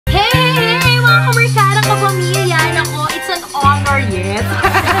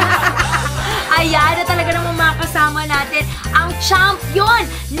champion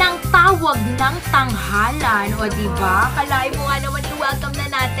ng tawag ng tanghalan. O diba? Kalahin mo nga naman i-welcome na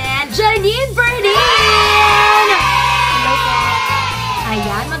natin, Janine Berdin! Hello po.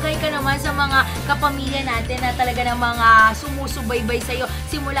 Ayan, magay ka naman sa mga kapamilya natin na talaga ng mga sumusubaybay sa'yo.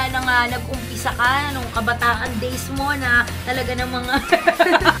 Simula nang nag-umpisa ka, nung kabataan days mo na talaga ng mga...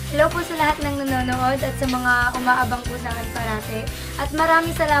 Hello po sa lahat ng nanonood at sa mga umaabang po sa akin parati. At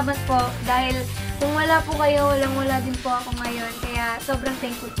maraming salamat po dahil kung wala po kayo, walang-wala din po ako ngayon. Kaya sobrang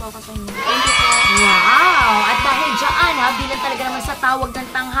thankful po ako sa inyo. Thank you po. Wow! At dahil dyan, bilang talaga naman sa tawag ng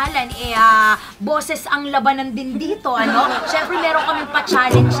tanghalan, boses ang labanan din dito, ano? Siyempre, meron kami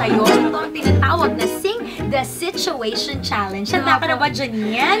pa-challenge sa'yo. Ito ang tinatawag na Sing the Situation Challenge. Handa ka na ba,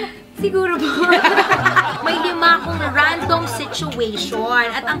 Janine? Siguro po. May 5 akong random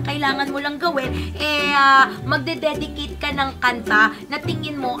situation at ang kailangan mo lang gawin magde-dedicate ka ng kanta na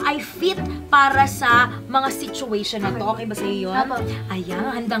tingin mo ay fit para sa mga situation na to. Okay ba sa'yo yun? Apo.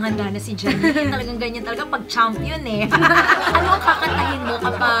 Ayan, handang-handa na si Janine. Talagang ganyan talaga pag champion eh. Ano ang kakantahin mo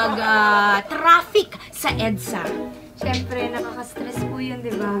kapag traffic sa EDSA? Siyempre, nakaka-stress po yun,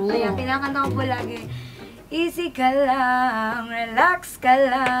 di ba? Oo. Kaya pinakanta ko po lagi. Easy ka lang, relax ka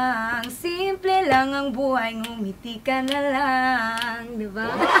lang, simple lang ang buhay, ngumiti ka na lang, di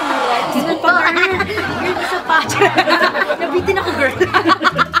ba? Sino pa, girl sa pacha. Nabitin ako, girl.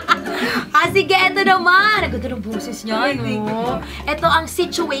 Sige, eto naman. Naganda ng boses niya, no? Ito ang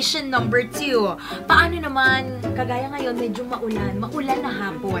situation number 2. Paano naman, kagaya ngayon, medyo maulan na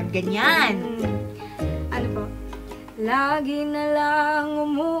hapon, ganyan. Ano po? Lagi na lang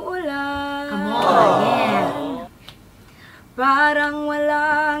umuulan. Come on, yeah. Parang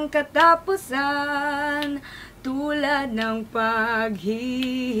walang katapusan, tulad ng paghihirap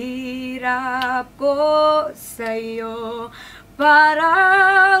ko sa'yo.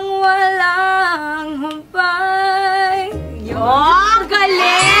 Parang walang humpay. Oh,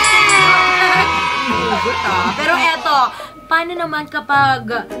 galing! Hugot Pero eto, paano naman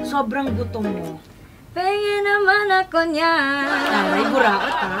kapag sobrang gutom mo? Pengen naman ako niyan. Aray,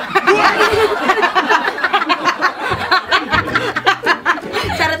 buraot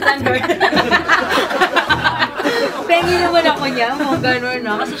Charot lang, girl. Pengi naman ako niya, mga gano'n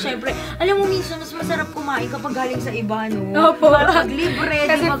na. Kasi syempre, alam mo minsan, mas masarap kumain kapag galing sa iba, no? Opo. Pag libre,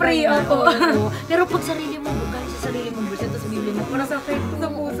 Kasi di ba free, ganyan? opo. Oo. Pero pag sarili mo, galing sa sarili mo, tapos bibili mo, parang Masakit sa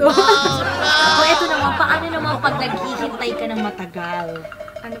puso. O, eto naman, paano naman pag naghihintay ka ng matagal?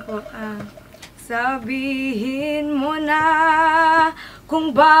 Ano po, sabihin mo na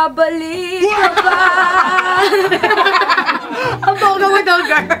kung babalik ka ba. Ang bongga mo daw,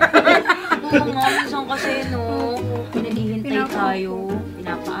 girl! Oo nga, minsan kasi, no, pinaghihintay tayo,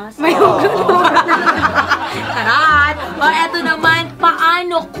 pinapaasa. May hugot. Tarat! O, eto naman,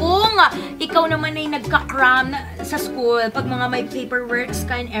 paano kung ikaw naman ay nagka-cram sa school, pag mga may paperworks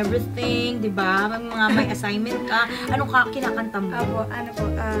ka and everything, di ba? Mga may assignment ka, anong kinakanta mo? Apo, ano po,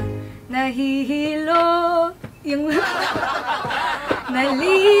 nahihilo, yung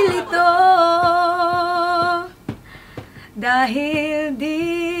nalilito, dahil di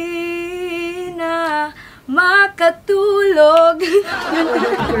na makatulog.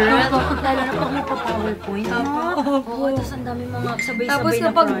 Girl, lalo na pag magpa-PowerPoint, no? Oo, tapos ang dami mga Tapos sabay-sabay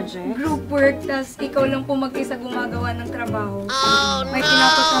na kapag project. group work, tapos ikaw lang po mag-isa gumagawa ng trabaho, may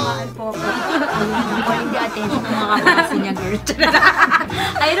pinapatamaan po ako. Ayun, hindi attention ng mga kaklase niya, girl.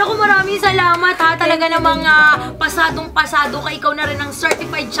 Ayun ako, maraming salamat ha. Talaga namang pasadong-pasado ka. Ikaw na rin ang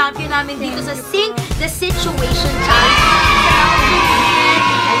certified champion namin dito sa Sing the Situation Challenge.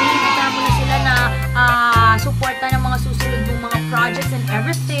 Ayun, kita mo na sila na suporta ng mga susunod mong mga projects and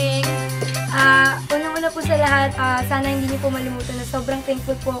everything. Unang-una po sa lahat, sana hindi niyo po malimutan na sobrang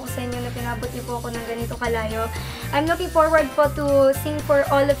thankful po ako sa inyo na pinabot niyo po ako ng ganito kalayo. I'm looking forward po to sing for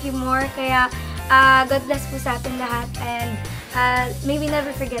all of you more. Kaya, God bless po sa ating lahat and may we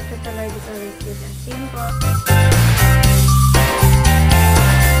never forget that the Lord is always with us. Yun po.